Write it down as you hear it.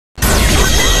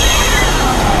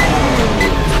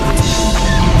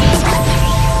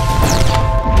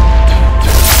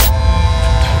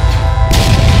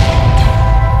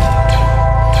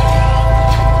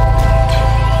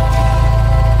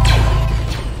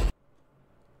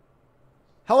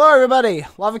Hello everybody,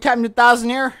 Lava Captain 2000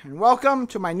 here, and welcome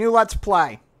to my new Let's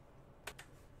Play.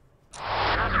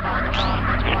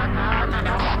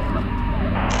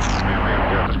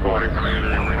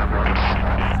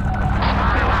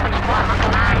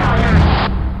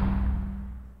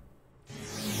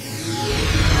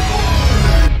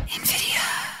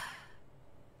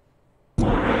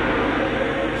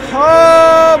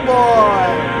 Oh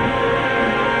boy!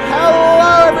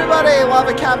 Hello everybody,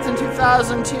 Lava Captain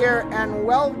 2000 here, and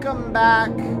welcome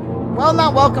back. Well,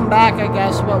 not welcome back, I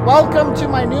guess, but welcome to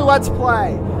my new Let's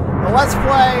Play. The Let's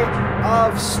Play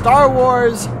of Star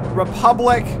Wars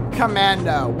Republic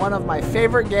Commando, one of my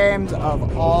favorite games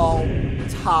of all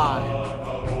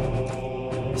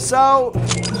time. So,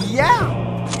 yeah.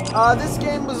 This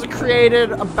game was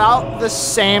created about the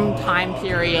same time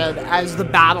period as the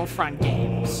Battlefront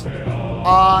games.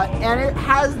 And it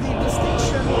has the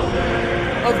distinction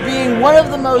of being one of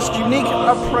the most unique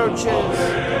approaches to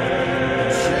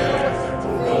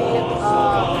the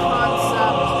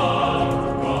concept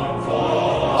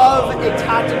of a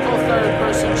tactical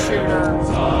third-person shooter.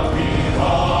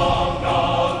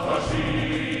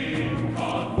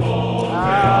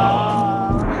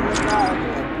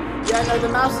 Yeah, no, the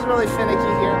mouse is really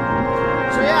finicky here.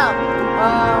 So yeah,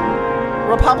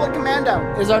 Republic Commando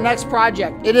is our next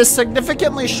project. It is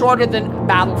significantly shorter than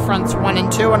Battlefronts 1 and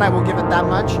 2, and I will give it that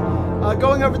much.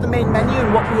 Going over the main menu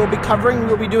and what we will be covering, we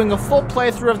will be doing a full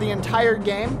playthrough of the entire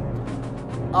game.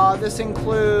 This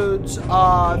includes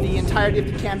the entirety of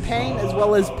the campaign, as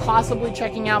well as possibly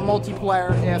checking out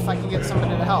multiplayer if I can get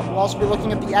somebody to help. We'll also be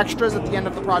looking at the extras at the end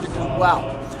of the project as well.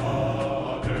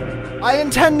 I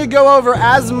intend to go over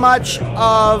as much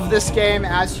of this game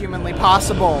as humanly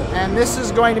possible, and this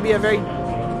is going to be a very,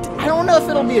 I don't know if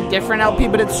it'll be a different LP,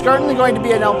 but it's certainly going to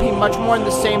be an LP much more in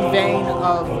the same vein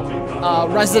of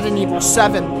Resident Evil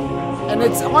 7, and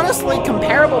it's honestly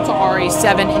comparable to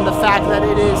RE7 in the fact that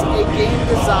it is a game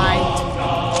designed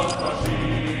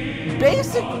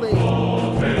basically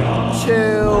to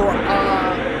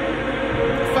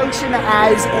function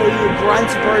as a grunt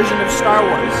version of Star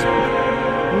Wars.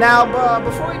 Now,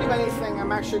 before we do anything,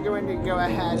 I'm actually going to go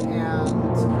ahead and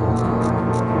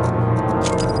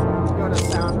go to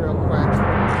sound real quick.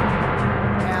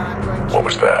 And I'm going to... What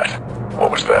was that?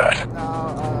 What was that?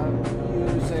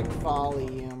 Music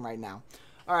volume right now.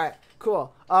 Alright,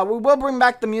 cool. We will bring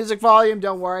back the music volume,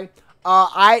 don't worry.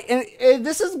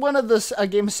 This is one of the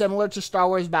games similar to Star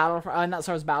Wars not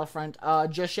Star Wars Battlefront,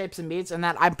 Just Shapes and Beats, and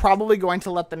that I'm probably going to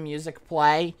let the music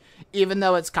play, even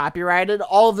though it's copyrighted.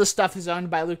 All of this stuff is owned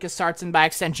by LucasArts and by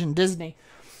extension Disney.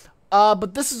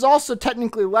 But this is also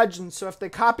technically Legends, so if they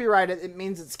copyright it, it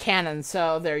means it's canon,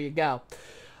 so there you go.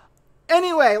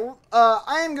 Anyway,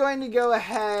 I am going to go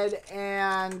ahead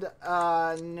and,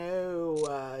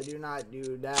 no, do not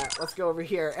do that. Let's go over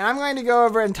here. And I'm going to go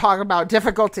over and talk about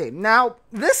difficulty. Now,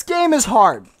 this game is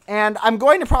hard, and I'm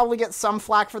going to probably get some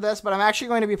flack for this, but I'm actually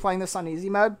going to be playing this on easy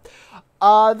mode.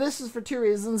 This is for two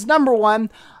reasons. Number one,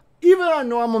 even on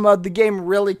normal mode, the game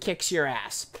really kicks your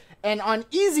ass. And on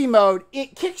easy mode,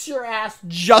 it kicks your ass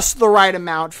just the right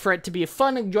amount for it to be a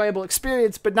fun, enjoyable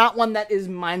experience, but not one that is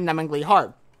mind-numbingly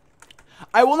hard.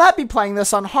 I will not be playing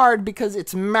this on hard because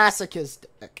it's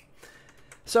masochistic.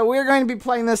 So we're going to be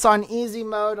playing this on easy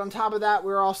mode. On top of that,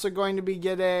 we're also going to be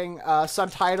getting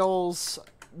subtitles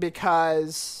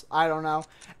because, I don't know.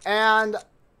 And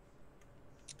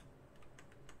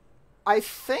I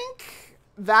think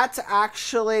that's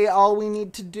actually all we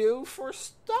need to do for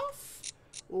stuff.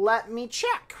 Let me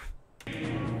check.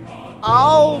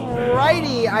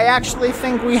 Alrighty, I actually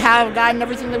think we have gotten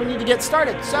everything that we need to get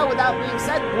started. So, with that being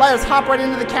said, let us hop right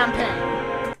into the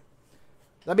campaign.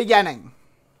 The beginning.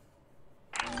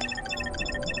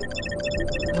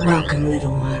 Welcome,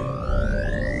 little one.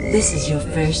 This is your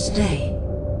first day.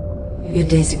 Your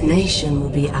designation will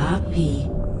be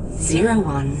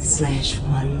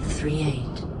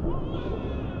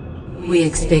RP-01/138. We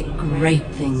expect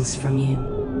great things from you.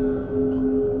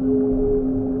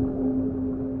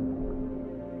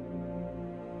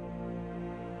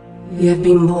 You have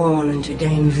been born into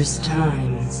dangerous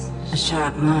times. A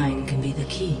sharp mind can be the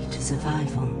key to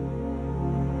survival.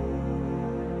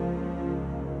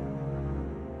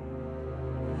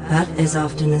 But as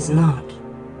often as not,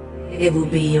 it will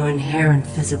be your inherent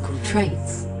physical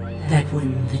traits that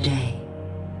win the day.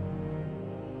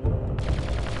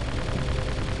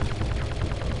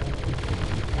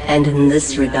 And in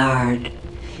this regard,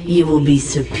 you will be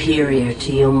superior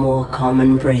to your more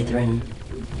common brethren.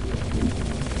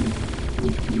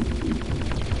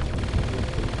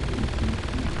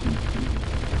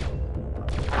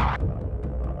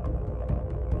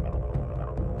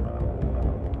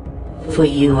 For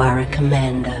you are a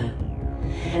commando,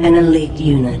 an elite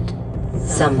unit,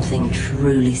 something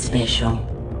truly special.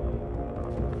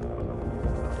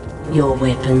 Your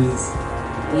weapons,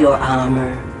 your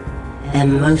armor,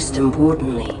 and most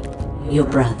importantly, your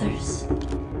brothers.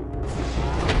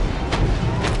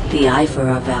 The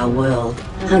Eifer of our world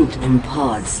hunt in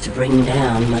pods to bring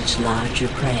down much larger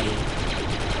prey.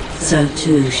 So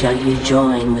too shall you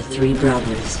join with 3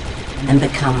 brothers and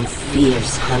become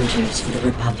fierce hunters for the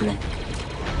Republic.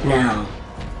 Now,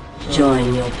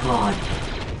 join your pod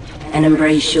and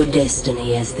embrace your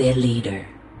destiny as their leader.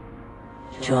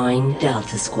 Join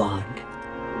Delta Squad.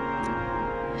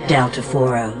 Delta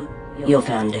 40, your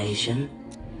foundation,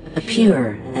 a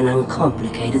pure and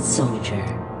uncomplicated soldier.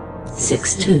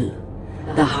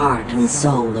 6-2, the heart and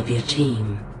soul of your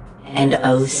team. And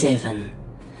 07,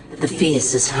 the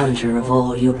fiercest hunter of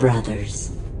all your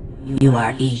brothers. You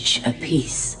are each a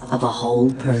piece of a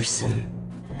whole person,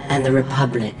 and the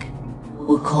Republic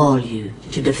will call you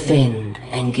to defend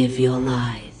and give your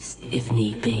lives if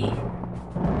need be.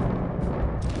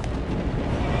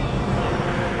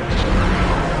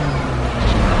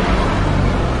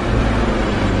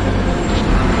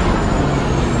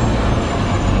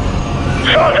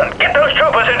 Sergeant, get those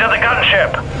troopers into the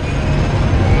gunship!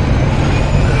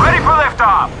 Ready for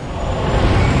liftoff!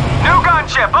 New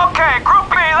gunship, okay, Group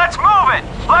B, let's move it!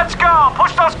 Let's go,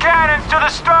 push those cannons to the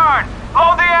stern!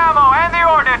 Load the ammo and the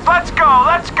ordnance, let's go,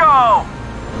 let's go!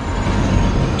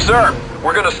 Sir,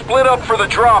 we're gonna split up for the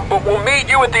drop, but we'll meet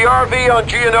you at the RV on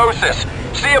Geonosis.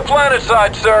 See you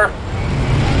planetside, sir!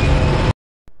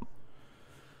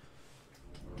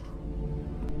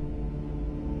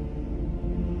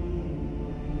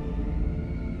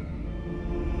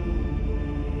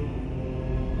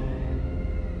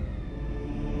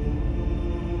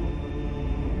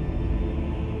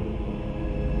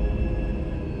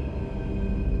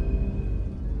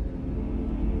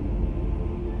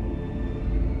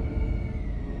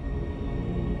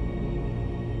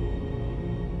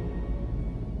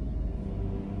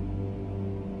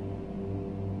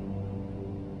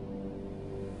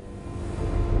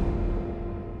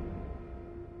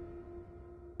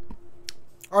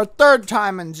 Our 3rd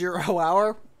time in 0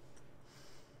 hour.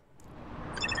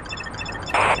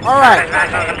 Alright.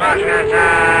 Has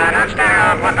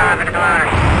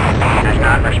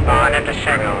not responded to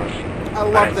signals. I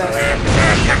love this.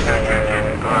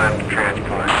 Armed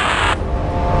transport.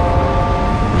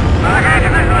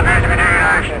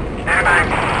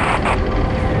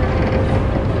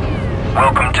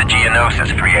 Welcome to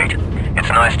Geonosis, 3-8. It's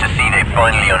nice to see they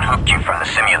finally unhooked you from the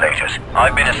simulators.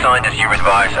 I've been assigned as your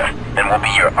advisor, and will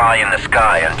be your eye in the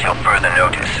sky until further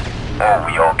notice, or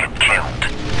we all get killed.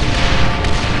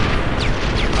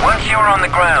 Once you are on the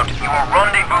ground, you will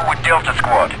rendezvous with Delta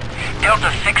Squad.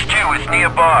 Delta 6-2 is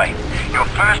nearby. Your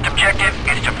first objective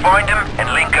is to find him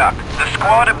and link up. The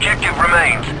squad objective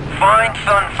remains: find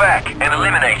Sun Fac and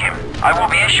eliminate him. I will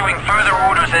be issuing further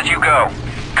orders as you go.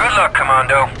 Good luck,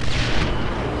 Commando.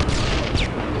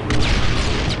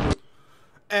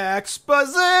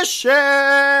 Exposition!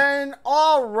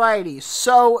 Alrighty,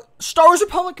 so Star Wars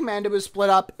Republic Commando is split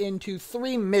up into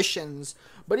 3 missions,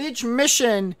 but each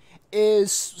mission is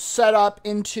set up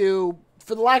into,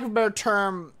 for the lack of a better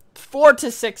term, 4 to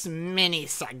 6 mini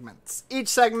segments. Each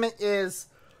segment is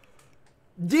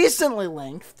decently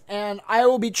length, and I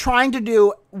will be trying to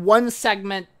do 1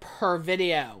 segment per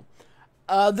video.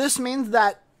 This means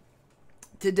that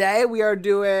today we are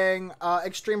doing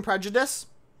Extreme Prejudice,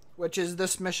 which is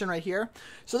this mission right here.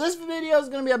 So this video is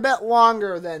going to be a bit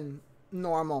longer than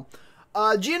normal.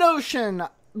 Geonosian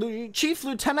Chief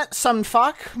Lieutenant Sun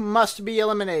Fac must be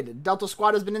eliminated. Delta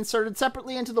Squad has been inserted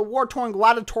separately into the war-torn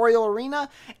gladiatorial arena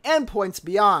and points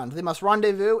beyond. They must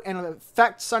rendezvous and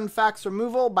effect Sun Fac's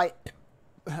removal by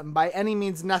any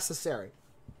means necessary.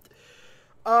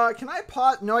 Can I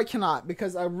pause? No, I cannot,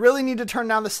 because I really need to turn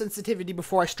down the sensitivity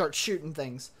before I start shooting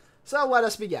things. So let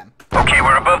us begin. Okay,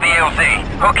 we're above the LZ.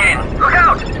 Hook in. Look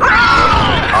out!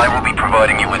 I will be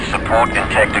providing you with support and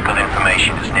tactical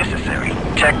information as necessary.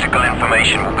 Tactical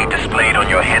information will be displayed on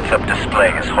your heads-up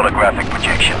display as holographic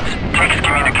projections. Text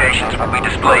communications will be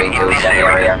displayed in this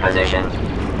area. Position.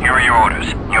 Here are your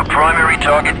orders. Your primary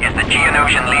target is the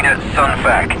Geonosian leader, Sun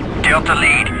Fac. Delta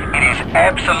Lead, it is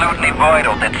absolutely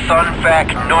vital that Sun Fac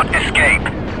not escape.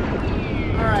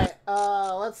 Alright,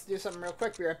 let's do something real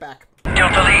quick. Be right back.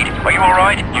 Delta Lead, are you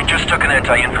alright? You just took an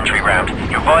anti-infantry round.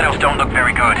 Your vitals don't look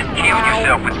very good. Heal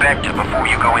yourself with Bacta before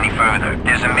you go any further.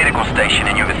 There's a medical station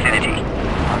in your vicinity.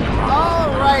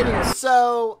 Alrighty,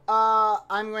 so,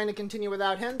 I'm going to continue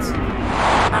without hints. So, in this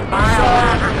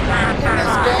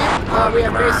game, we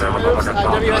have basic moves.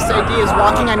 WSAD is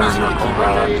walking. I'm using the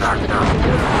keyboard variation of the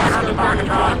keyboard.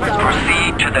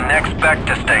 Proceed to the next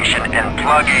Bacta station and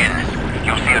plug in.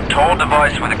 You'll see a tall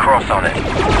device with a cross on it.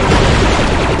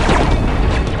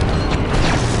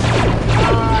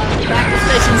 Bacta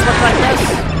stations look like this.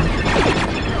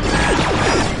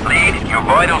 Lead, your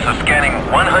vitals are scanning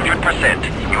 100%.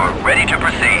 You are ready to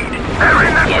proceed. They're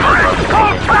in the bridge!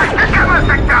 Pull back the cover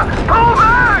sector! Pull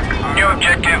back! New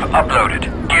objective uploaded.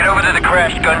 Get over to the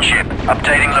crashed gunship.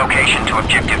 Updating location to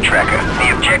objective tracker.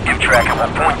 The objective tracker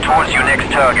will point towards your next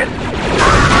target.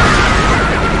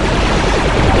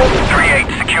 3-8,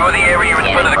 secure the area in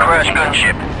front of the crashed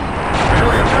gunship.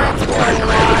 There's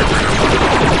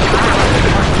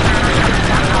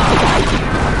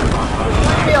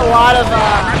be a lot of,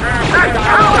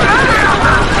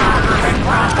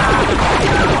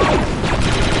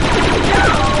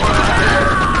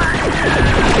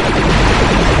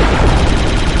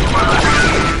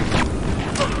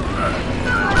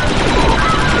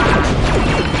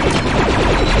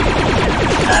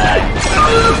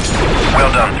 Well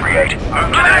done, 3-8.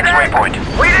 Move to the next waypoint.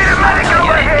 We need a medic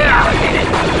over here!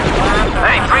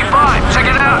 Hey, 3-5, check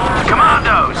it out!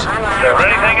 Commandos! If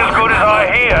anything as good as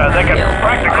I hear, they can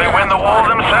practically win the war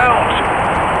themselves.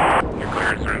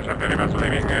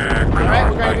 Alright,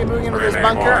 we're going to be moving into this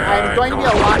bunker. I'm going to be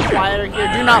a lot quieter here.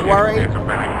 Do not worry.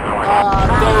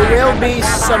 There will be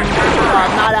some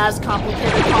not as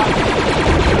complicated talking,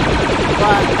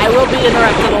 but I will be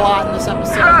interrupted a lot in this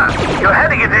episode. Sir, you're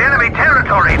heading into enemy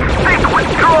territory. Thick with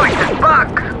droids and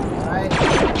bugs. Alright.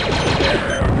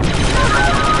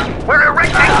 We're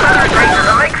erecting barricades as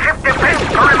a makeshift defense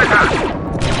perimeter.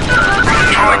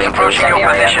 Droids approaching your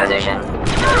position.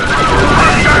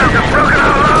 Hostiles have broken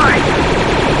our line.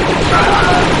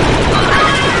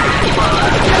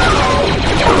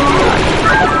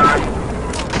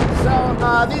 So,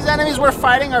 these enemies we're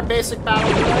fighting are basic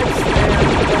battle droids.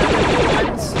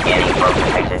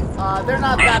 They're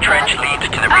not This that trench bad. leads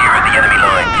to the rear of the enemy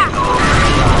lines.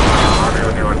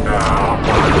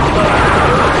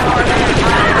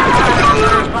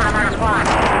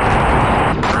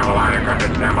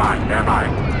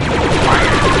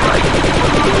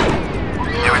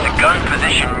 There is a gun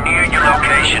position near your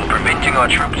location preventing our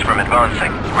troops from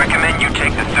advancing. Recommend you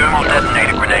take the thermal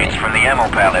detonator grenades from the ammo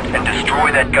pallet and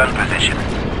destroy that gun position.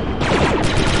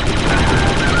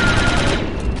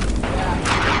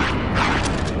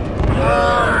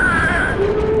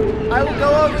 I will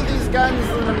go over these guns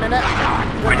in a minute.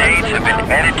 Grenades have been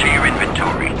added to your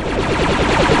inventory.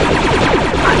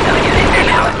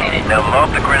 Now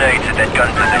lob the grenades at that gun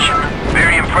position.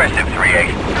 Very impressive,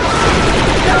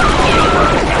 3-8.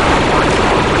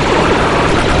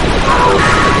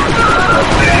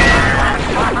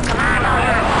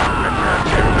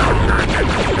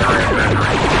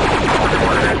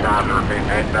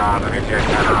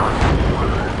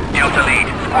 Delta Lead,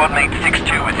 squad mate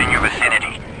 6-2 is in your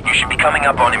vicinity. You should be coming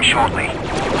up on him shortly.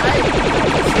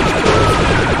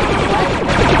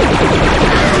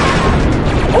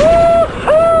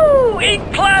 Woohoo! Eat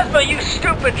plasma, you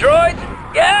stupid droid!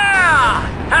 Yeah!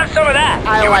 Have some of that!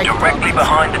 I You're like directly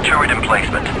behind the turret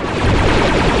emplacement.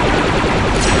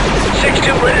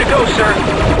 6-2 ready to go, sir.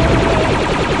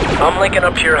 I'm linking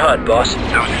up to your HUD, boss.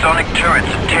 Those sonic turrets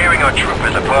are tearing our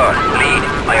troopers apart. Lead,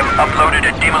 I have uploaded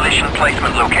a demolition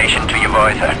placement location to your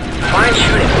visor. Fine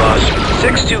shooting, boss.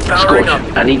 6-2 powering up.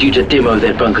 I need you to demo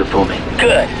that bunker for me.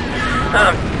 Good.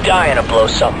 I'm dying to blow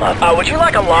something up. Would you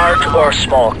like a large or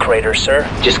small crater, sir?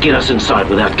 Just get us inside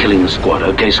without killing the squad,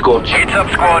 okay, Scorch? Heads up,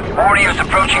 squad. Warriors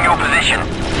approaching your position.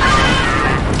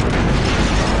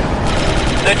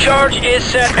 The charge is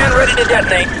set and ready to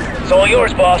detonate. It's all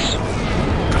yours, boss.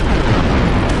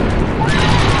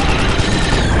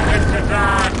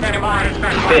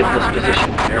 Fed this position.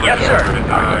 Yes, sir.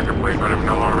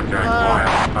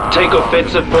 Take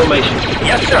offensive formation.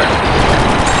 Yes, sir.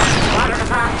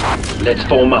 Let's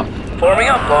form up. Forming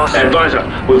up, boss. Advisor,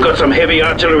 we've got some heavy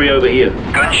artillery over here.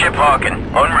 Gunship Harkin,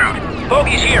 en route.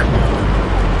 Bogey's here.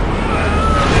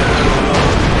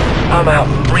 I'm out.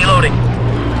 Reloading.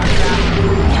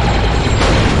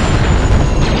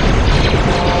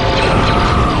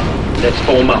 Let's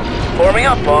form up. Forming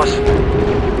up, boss.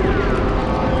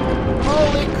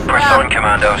 Holy Press crap. on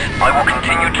Commandos. I will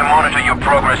continue to monitor your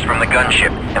progress from the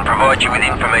gunship and provide you with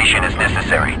information as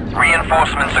necessary.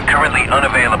 Reinforcements are currently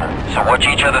unavailable, so watch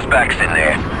each other's backs in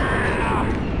there.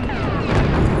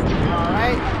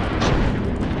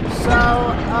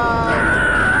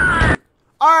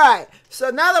 Alright, so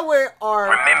now that we are...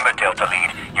 Remember, Delta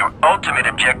Lead, your ultimate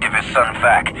objective is Sun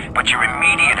Fac, but your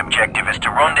immediate objective is to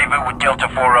rendezvous with Delta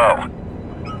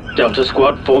 4-0. Delta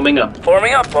Squad forming up.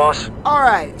 Forming up, boss.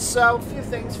 Alright, so a few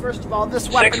things. First of all, this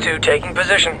weapon... 6-2 taking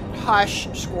position. Hush,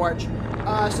 Scorch.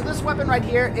 So this weapon right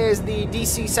here is the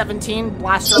DC-17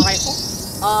 blaster rifle.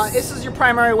 This is your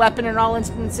primary weapon in all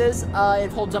instances.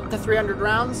 It holds up to 300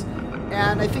 rounds.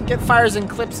 And I think it fires in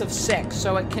clips of 6,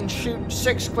 so it can shoot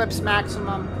 6 clips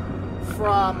maximum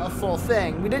from a full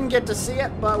thing. We didn't get to see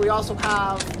it, but we also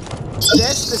have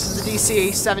this. This is the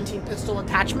DC-17 pistol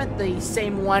attachment, the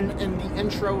same one in the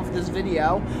intro of this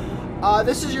video.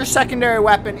 This is your secondary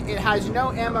weapon. It has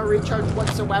no ammo recharge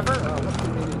whatsoever. What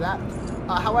can we do that?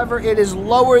 However, it is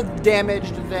lower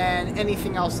damaged than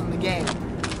anything else in the game.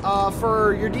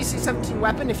 For your DC-17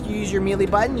 weapon, if you use your melee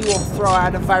button, you will throw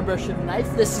out a vibration knife.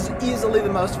 This is easily the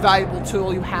most valuable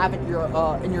tool you have in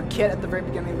your kit at the very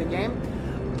beginning of the game.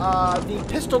 The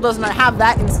pistol does not have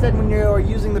that. Instead, when you are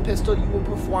using the pistol, you will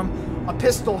perform a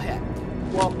pistol hit.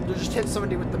 Well, you just hit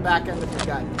somebody with the back end of your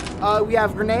gun. We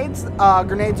have grenades.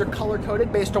 Grenades are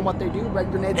color-coded based on what they do. Red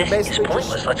grenades are basically This is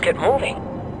pointless. Let's get moving.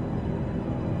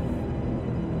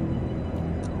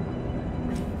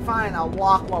 Fine, I'll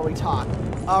walk while we talk.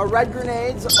 Red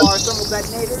grenades are thermal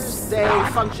detonators. They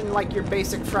function like your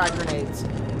basic frag grenades.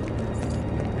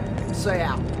 So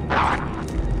yeah.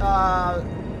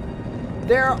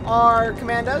 There are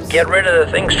commandos. Get rid of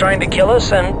the things trying to kill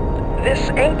us, and this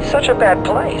ain't such a bad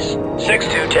place.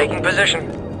 6-2 taking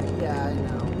position. Yeah, I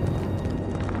know.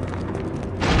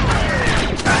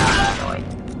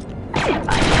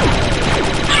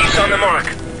 Chief's on the mark.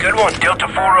 Good one. Delta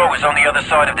 4-0 is on the other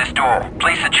side of this door.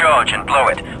 Place a charge and blow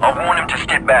it. I'll warn him to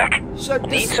step back. So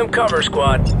Need some cover,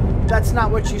 squad. That's not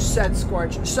what you said,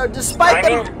 Scorch. So despite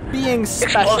them being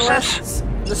specialists,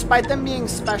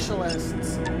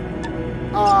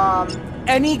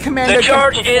 any commando The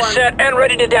charge can is set and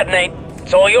ready to detonate.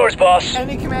 It's all yours, boss.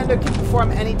 Any commando can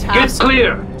perform any task. Get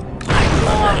clear!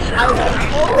 I've been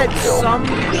told that some...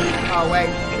 Oh, wait.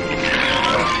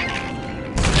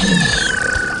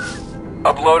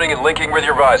 Uploading and linking with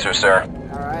your visor, sir.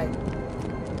 Alright.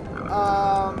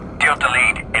 Delta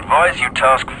Lead, advise you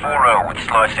task 4-0 with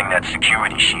slicing that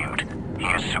security shield. He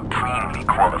is supremely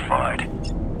qualified.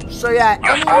 So yeah,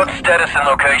 Your squad status and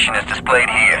location is displayed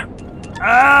here.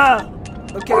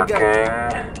 Okay,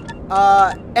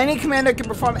 good. Any commander can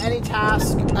perform any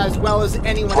task as well as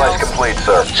anyone Flight else. complete,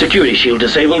 sir. Security shield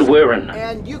disabled, we're in.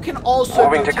 And you can also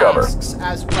Moving do to cover. tasks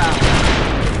as well.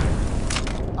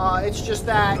 It's just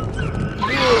that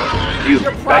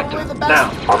you're probably the best.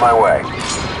 Now. On my way.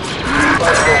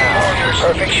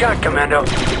 Perfect shot, Commando.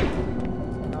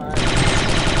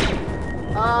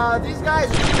 These guys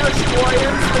are Ghost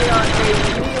Warriors. They are a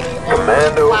melee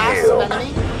Commando class kill. of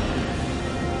enemy.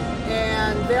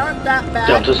 And they aren't that bad.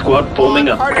 Delta Squad forming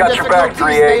up. Harder Got your back,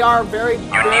 difficulties, 3-8. they are very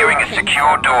You're nearing a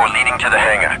secure door leading to the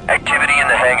hangar. Activity in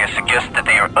the hangar suggests that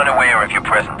they are unaware of your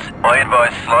presence. I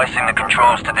advise slicing the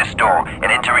controls to this door and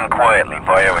entering quietly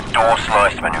via a door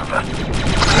slice maneuver.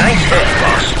 Nice hit,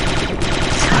 boss.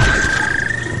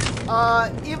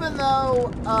 Even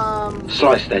though,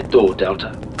 Slice that door,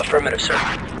 Delta. Affirmative, sir.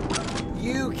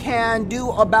 you can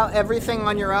do about everything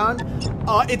on your own,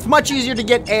 it's much easier to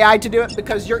get AI to do it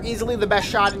because you're easily the best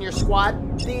shot in your squad.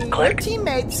 Your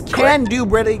teammates can do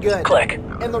pretty good. Click.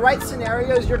 In the right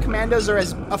scenarios, your commandos are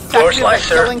as effective slice, at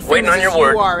sir. killing things Waiting on as your you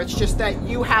word. are. It's just that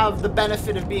you have the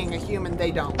benefit of being a human,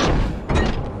 they don't.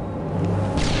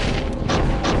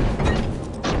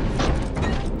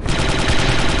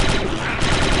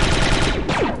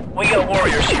 We got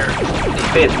warriors here.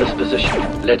 Defenseless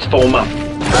position. Let's form up.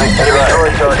 Enemy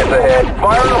droid targets ahead.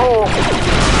 Fire in the hole!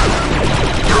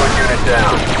 Droid unit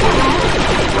down.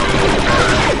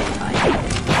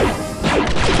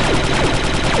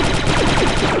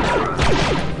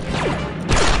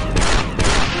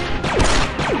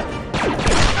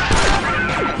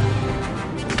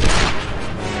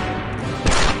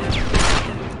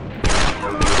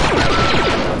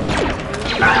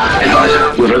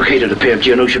 Advisor, we've located a pair of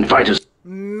Geonosian fighters.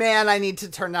 Man, I need to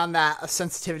turn down that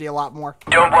sensitivity a lot more.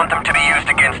 Don't want them to be used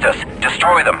against us.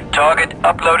 Destroy them. Target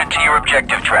uploaded to your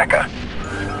objective tracker.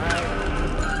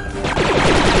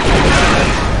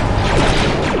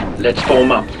 Let's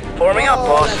form up. Forming up,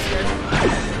 boss. That's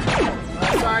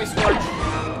good. Sorry, Scorch.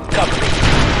 Cover me.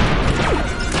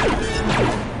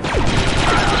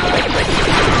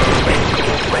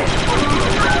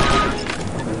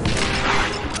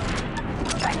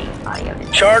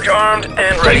 Charge armed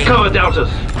and ready. Take cover, Deltas.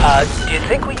 Do you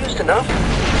think we used enough?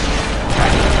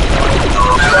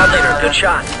 Squad leader, good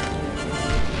shot.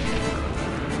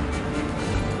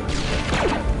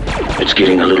 It's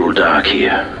getting a little dark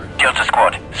here. Delta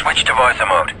Squad, switch to visor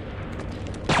mode.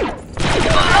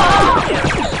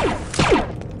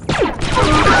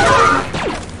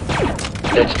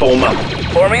 Let's form up.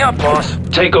 Forming up, boss.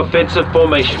 Take offensive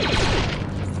formation. Switching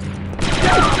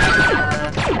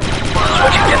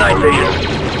to night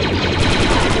vision.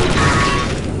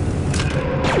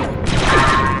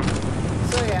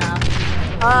 So yeah,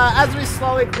 as we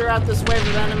slowly clear out this wave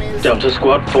of enemies, Delta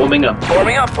Squad forming up.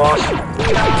 Forming up, boss. we are just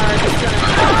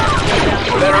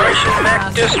gonna Federation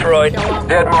mech destroyed. kill 'em.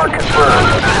 Dead mark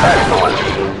confirmed. Excellent.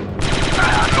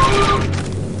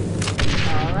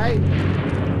 Alright.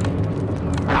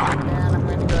 And I'm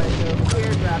going to go over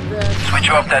here, grab this. Switch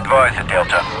off that visor,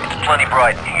 Delta. It's plenty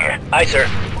bright in here. Aye, sir.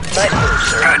 Night move,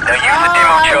 sir. Good, now use the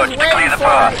demo charge to clear the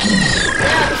path.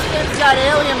 Yeah, this thing's got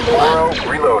alien blood.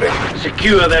 Reloading.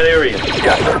 Secure that area.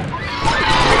 Yes, sir.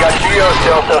 We got Geos,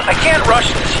 Delta. I can't rush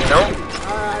this, you know?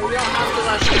 You don't have to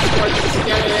rush this score, just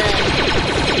get it in.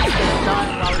 Just get it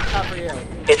done while we cover you.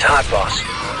 It's hot, boss.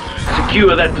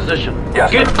 Secure that position.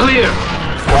 Yes, Get sir. clear.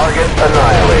 Target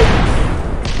annihilated.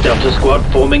 Delta Squad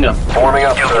forming up. Forming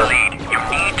up, Delta lead. You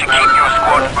need to keep your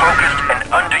squad focused and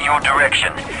under your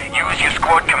direction. Use your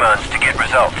squad commands to get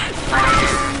results.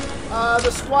 The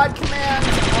squad command.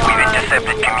 We've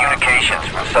intercepted communications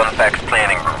from Sunfac's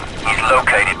planning room. He's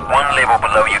located one level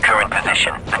below your current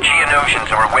position. The Geonosians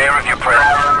are aware of your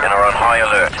presence and are on high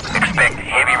alert. Expect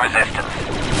heavy resistance.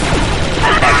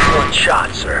 Excellent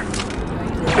shot, sir.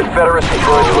 Confederacy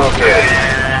droids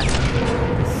located.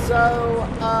 So,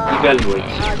 Evaluate.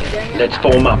 dang it. Let's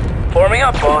form up. Forming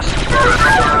up, boss.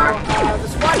 The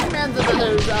squad commands of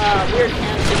those weird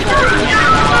hands.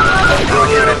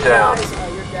 Unit down.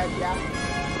 You're dead, yeah.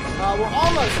 We're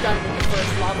almost done with the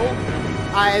first level.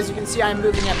 As you can see, I'm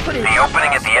moving at pretty The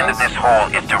opening at the end of this hall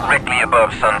is directly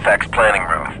above Sunfac's planning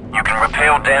room. You can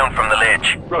rappel down from the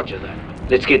ledge. Roger that.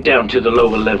 Let's get down to the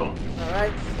lower level.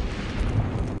 Alright.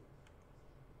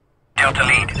 Delta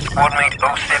lead, squad mate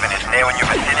 07 is now in your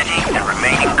vicinity and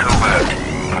remaining covert.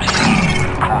 Proceed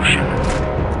with caution.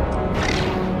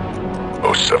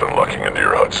 07 locking into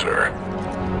your hut, sir.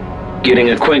 Getting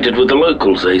acquainted with the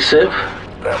locals, eh, Sev?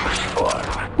 That was fun.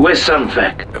 Where's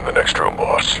Sunfac? In the next room,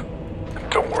 boss. And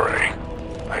don't worry.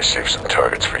 I saved some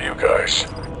targets for you guys.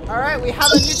 Alright, we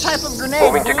have a new type of grenade.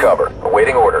 Moving to cover,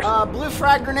 awaiting orders. Blue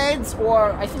frag grenades,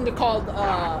 or I think they're called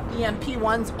EMP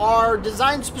ones, are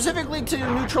designed specifically to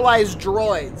neutralize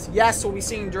droids. Yes, we'll be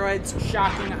seeing droids.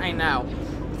 Shocking, I know.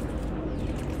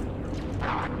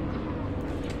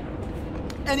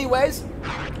 Anyways,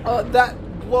 that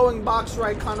glowing box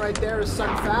icon right there is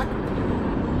Sunfac.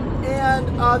 And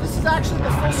this is actually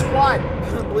the full squad,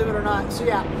 believe it or not. So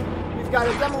yeah. We've got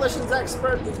a demolitions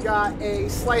expert, we've got a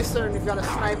slicer, and we've got a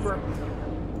sniper.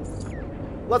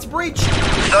 Let's breach!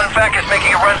 Sunfac is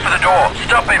making a run for the door.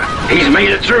 Stop him! He's made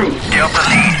it through. Delta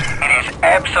lead, it is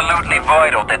absolutely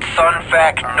vital that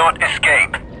Sunfac not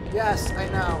escape. Yes, I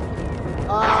know.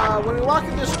 When we walk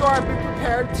in this door, be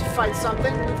prepared to fight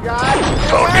something. We've got...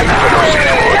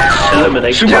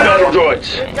 Eliminate super battle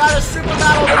droids. We've got a super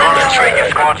battle Concentrate your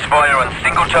droid! squad's fire on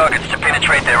single targets to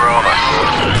penetrate their armor.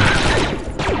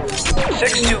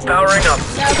 6-2 powering up.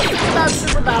 Now, the thing about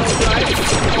super battle droids...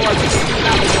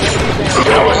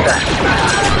 How was that?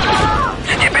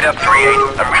 Skip it up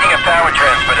 3-8. I'm reading a power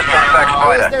transfer to Sunfac's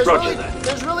fighter.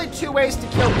 There's really two ways to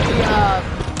kill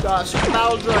the super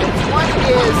battle droids. One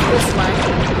is this way.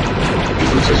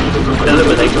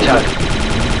 Eliminate target.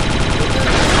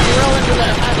 Drill into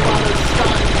their head while they're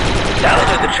stunned. That'll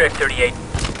do the trick, 38.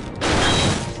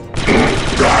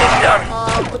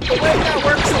 But the way that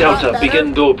works a Delta, lot better,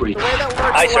 begin door breach. The way that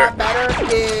works Aye, a sir. lot better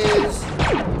is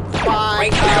by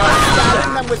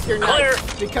stabbing them with your Clear.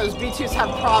 knife, because B2s have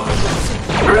problems with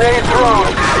CP. Grenade thrown.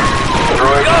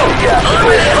 Droid,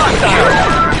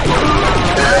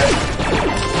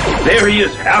 There he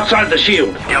is, outside the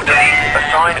shield. Delta lead,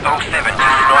 assign 07 to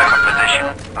sniper position.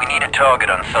 We need a target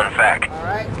on Sunfac.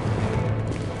 Alright?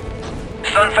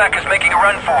 Sunfac is making a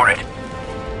run for it.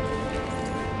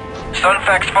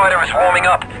 Sunfac's fighter is warming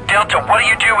up. Delta, what are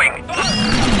you doing?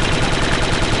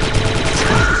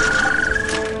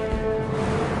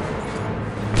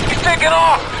 He's taking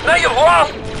off! Now you've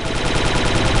lost!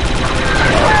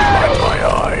 My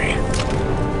eye.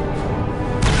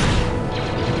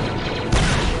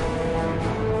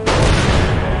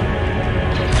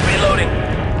 Reloading.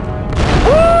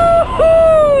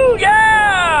 Woohoo!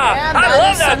 Yeah! And I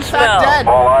love that Sunfac smell! dead.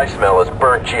 All I smell is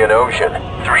burnt Geonosian.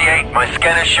 3-8, my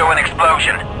scanners show an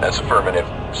explosion. That's affirmative.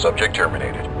 Subject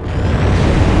terminated.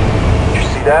 Did you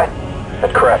see that?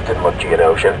 That craft didn't look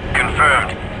Geonosian.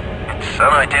 Confirmed. It's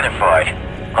unidentified.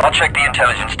 I'll check the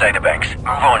intelligence databanks. Move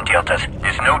on, Deltas.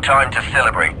 There's no time to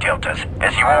celebrate, Deltas.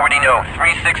 As you already know,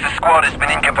 3-6's squad has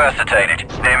been incapacitated.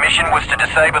 Their mission was to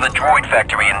disable the droid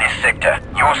factory in this sector.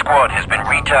 Your squad has been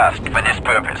retasked for this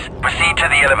purpose. Proceed to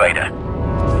the elevator.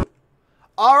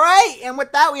 Alright, and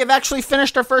with that, we have actually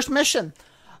finished our first mission.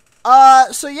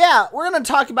 So yeah, we're going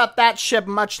to talk about that ship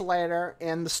much later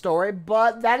in the story,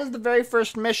 but that is the very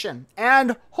first mission.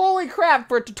 And holy crap,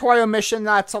 for a tutorial mission,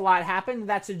 that's a lot happened.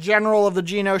 That's a general of the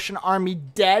Geonosian army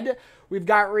dead. We've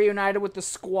got reunited with the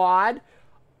squad.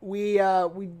 We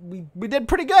did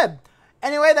pretty good.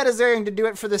 Anyway, that is going to do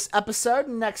it for this episode.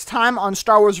 Next time on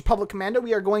Star Wars Republic Commando,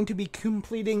 we are going to be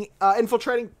completing,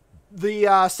 infiltrating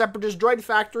the Separatist droid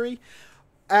factory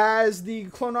as the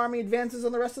clone army advances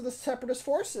on the rest of the Separatist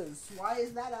forces. Why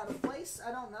is that out of place?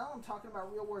 I don't know. I'm talking about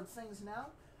real world things now.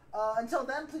 Until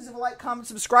then, please leave a like, comment,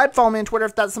 subscribe. Follow me on Twitter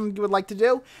if that's something you would like to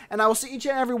do. And I will see each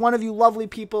and every one of you lovely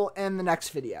people in the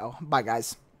next video. Bye,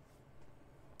 guys.